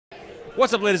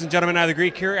What's up, ladies and gentlemen? I the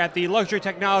Greek here at the Luxury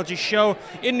Technology Show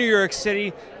in New York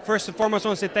City. First and foremost, I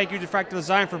want to say thank you to Fractal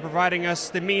Design for providing us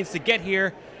the means to get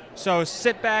here. So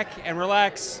sit back and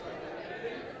relax,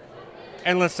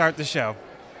 and let's start the show.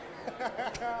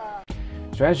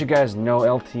 So as you guys know,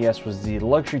 LTS was the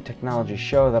luxury technology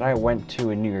show that I went to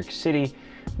in New York City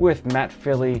with Matt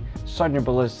Philly, Sonia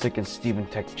Ballistic, and Stephen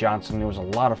Tech Johnson. It was a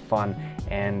lot of fun,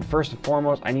 and first and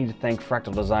foremost, I need to thank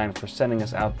Fractal Design for sending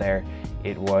us out there.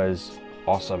 It was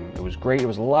awesome. It was great. It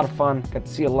was a lot of fun. Got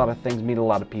to see a lot of things, meet a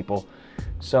lot of people.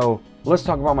 So let's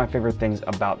talk about my favorite things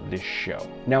about this show.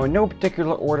 Now, in no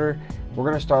particular order, we're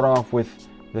going to start off with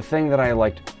the thing that I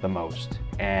liked the most,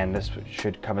 and this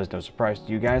should come as no surprise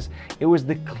to you guys. It was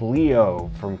the Clio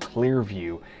from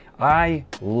Clearview. I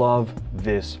love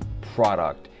this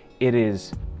product. It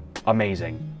is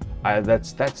amazing.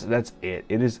 That's it.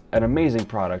 It is an amazing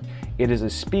product. It is a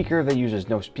speaker that uses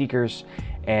no speakers,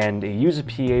 and it uses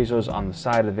piezos on the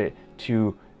side of it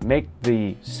to make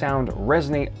the sound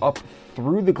resonate up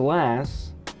through the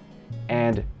glass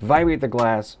and vibrate the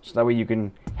glass, so that way you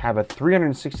can have a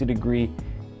 360-degree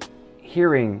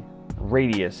hearing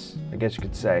radius, I guess you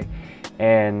could say.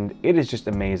 And it is just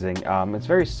amazing. It's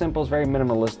very simple, it's very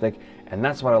minimalistic, and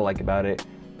that's what I like about it.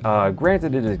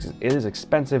 Granted, it is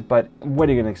expensive, but what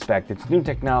are you gonna expect? It's new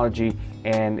technology,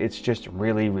 and it's just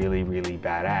really, really, really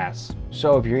badass.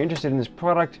 So if you're interested in this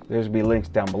product, there's gonna be links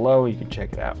down below, you can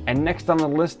check it out. And next on the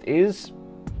list is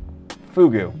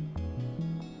Fugu.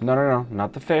 No,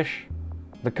 not the fish,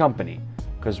 the company,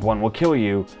 because one will kill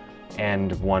you,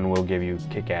 and one will give you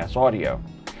kick-ass audio.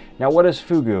 Now, what is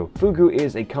Fugu? Fugu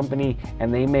is a company,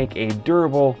 and they make a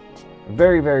durable,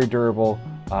 very, very durable,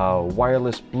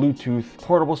 wireless Bluetooth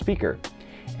portable speaker.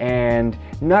 And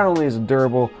not only is it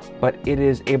durable, but it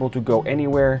is able to go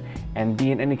anywhere and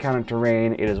be in any kind of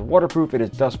terrain. It is waterproof, it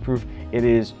is dustproof, it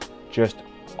is just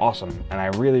awesome, and I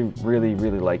really, really,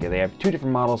 really like it. They have two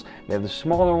different models. They have the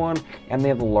smaller one, and they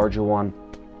have the larger one,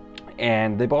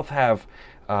 and they both have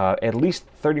at least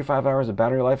 35 hours of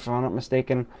battery life, if I'm not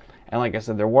mistaken. And like I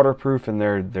said, they're waterproof and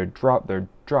they're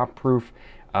drop proof.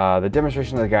 The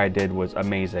demonstration that the guy did was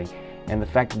amazing, and the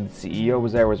fact that the CEO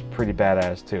was there was pretty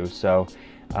badass too. So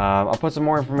I'll put some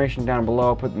more information down below.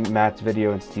 I'll put Matt's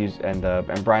video and Steve's and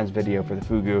Brian's video for the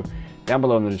Fugu down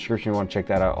below in the description. You want to check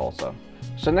that out also.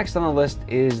 So next on the list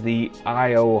is the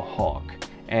IO Hawk,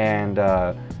 and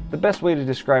the best way to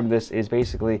describe this is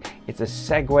basically it's a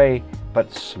Segway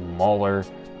but smaller.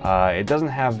 It doesn't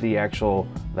have the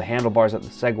handlebars that the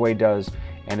Segway does,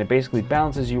 and it basically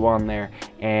balances you on there,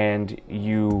 and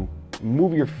you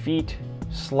move your feet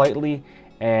slightly,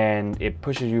 and it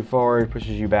pushes you forward,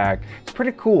 pushes you back. It's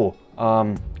pretty cool.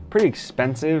 Pretty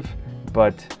expensive,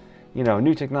 but you know,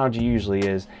 new technology usually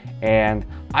is. And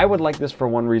I would like this for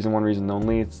one reason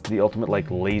only. It's the ultimate like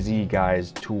lazy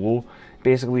guy's tool.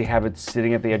 Basically have it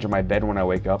sitting at the edge of my bed when I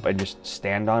wake up and just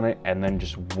stand on it and then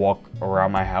just walk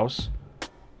around my house.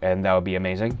 And that would be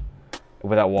amazing.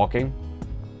 Without walking,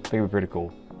 I think it would be pretty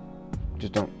cool.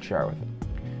 Just don't shower with it.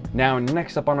 Now,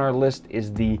 next up on our list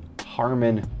is the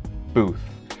Harman Booth.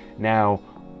 Now,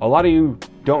 a lot of you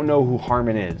don't know who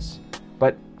Harman is,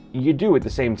 but you do at the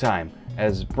same time.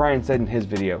 As Brian said in his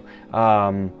video,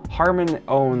 Harman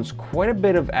owns quite a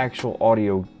bit of actual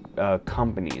audio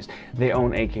companies. They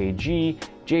own AKG,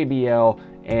 JBL,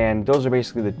 and those are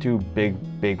basically the two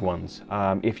big ones.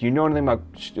 If you know anything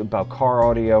about car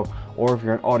audio, or if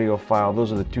you're an audiophile,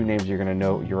 those are the two names you're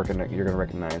gonna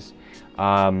recognize.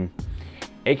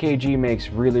 AKG makes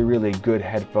really, really good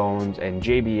headphones, and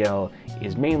JBL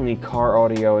is mainly car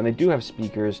audio, and they do have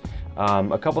speakers.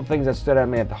 A couple of things that stood out to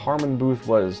me at the Harman booth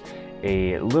was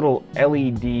a little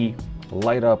LED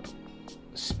light up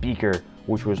speaker,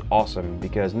 which was awesome,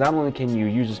 because not only can you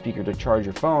use a speaker to charge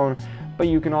your phone, but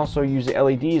you can also use the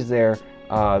LEDs there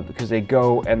because they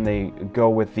go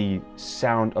with the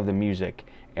sound of the music,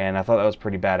 and I thought that was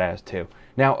pretty badass too.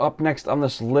 Now, up next on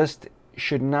this list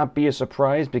should not be a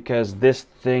surprise, because this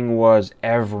thing was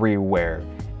everywhere.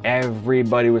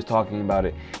 Everybody was talking about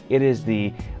it. It is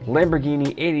the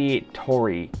Lamborghini 88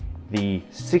 Tori, the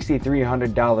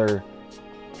 $6,300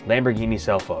 Lamborghini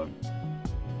cell phone.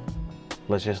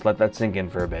 Let's just let that sink in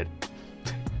for a bit.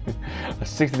 A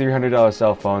 $6,300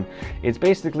 cell phone. It's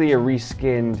basically a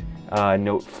reskinned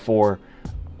Note 4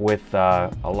 with a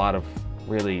lot of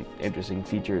really interesting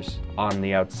features on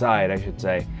the outside, I should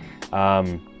say.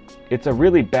 It's a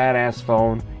really badass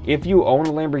phone. If you own a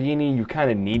Lamborghini, you kind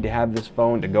of need to have this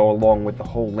phone to go along with the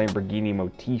whole Lamborghini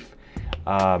motif.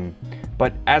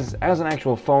 But as an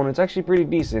actual phone, it's actually pretty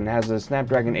decent. It has a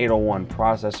Snapdragon 801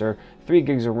 processor, 3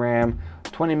 gigs of RAM,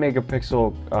 20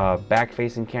 megapixel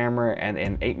back-facing camera and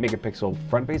an 8 megapixel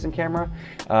front-facing camera.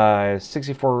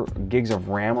 64 gigs of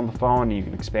RAM on the phone. You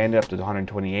can expand it up to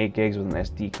 128 gigs with an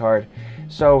SD card.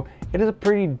 So it is a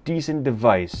pretty decent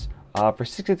device. For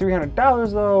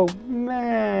 $6,300 though,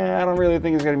 man, I don't really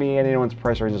think it's going to be in anyone's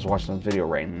price range just watching this video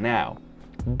right now.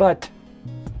 But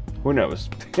who knows?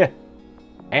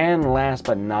 And last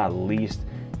but not least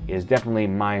is definitely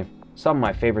some of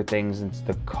my favorite things. It's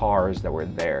the cars that were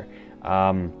there.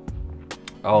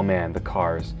 Oh man, the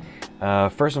cars.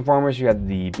 First and foremost, you had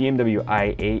the BMW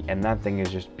i8, and that thing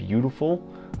is just beautiful.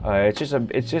 It's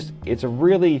a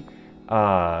really,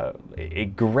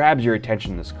 it grabs your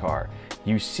attention, this car.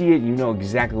 You see it, you know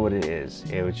exactly what it is.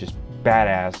 It was just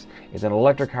badass. It's an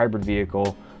electric hybrid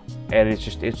vehicle, and it's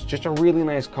just a really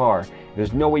nice car.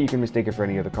 There's no way you can mistake it for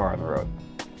any other car on the road.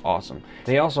 Awesome.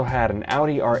 They also had an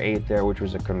Audi R8 there, which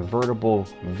was a convertible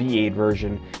V8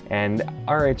 version, and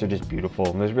R8s are just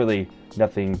beautiful. There's really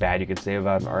nothing bad you could say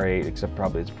about an R8 except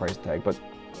probably its price tag, but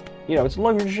you know, it's a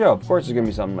luxury show. Of course there's gonna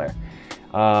be something there.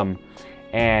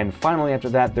 And finally after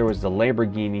that, there was the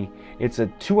Lamborghini. It's a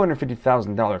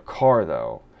 $250,000 car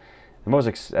though.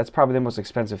 That's probably the most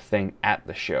expensive thing at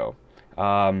the show.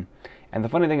 And the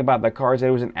funny thing about that car is that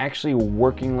it was an actually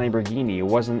working Lamborghini.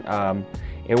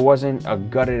 It wasn't a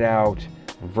gutted out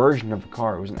version of the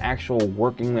car. It was an actual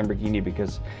working Lamborghini,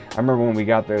 because I remember when we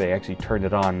got there, they actually turned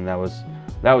it on, and that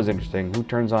was interesting. Who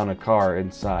turns on a car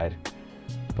inside?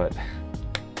 But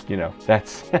you know, that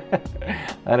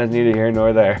is neither here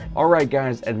nor there. All right,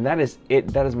 guys, and that is it.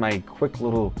 That is my quick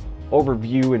little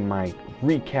overview and my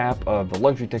recap of the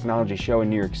Luxury Technology Show in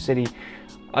New York City.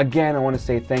 Again, I want to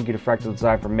say thank you to Fractal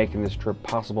Design for making this trip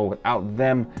possible. Without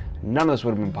them, none of this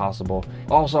would have been possible.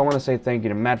 Also, I want to say thank you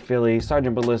to Matt Philly,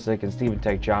 Sergeant Ballistic, and Stephen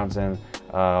Tech Johnson,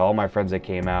 all my friends that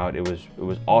came out. It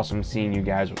was awesome seeing you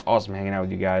guys. It was awesome hanging out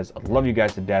with you guys. I love you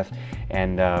guys to death,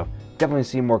 and definitely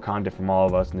see more content from all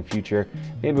of us in the future.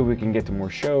 Maybe we can get to more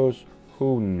shows.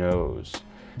 Who knows?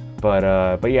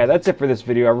 But yeah, that's it for this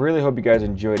video. I really hope you guys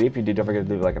enjoyed it. If you did, don't forget to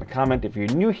leave a like and a comment. If you're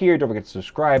new here, don't forget to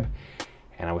subscribe.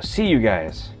 And I will see you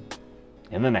guys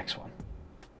in the next one.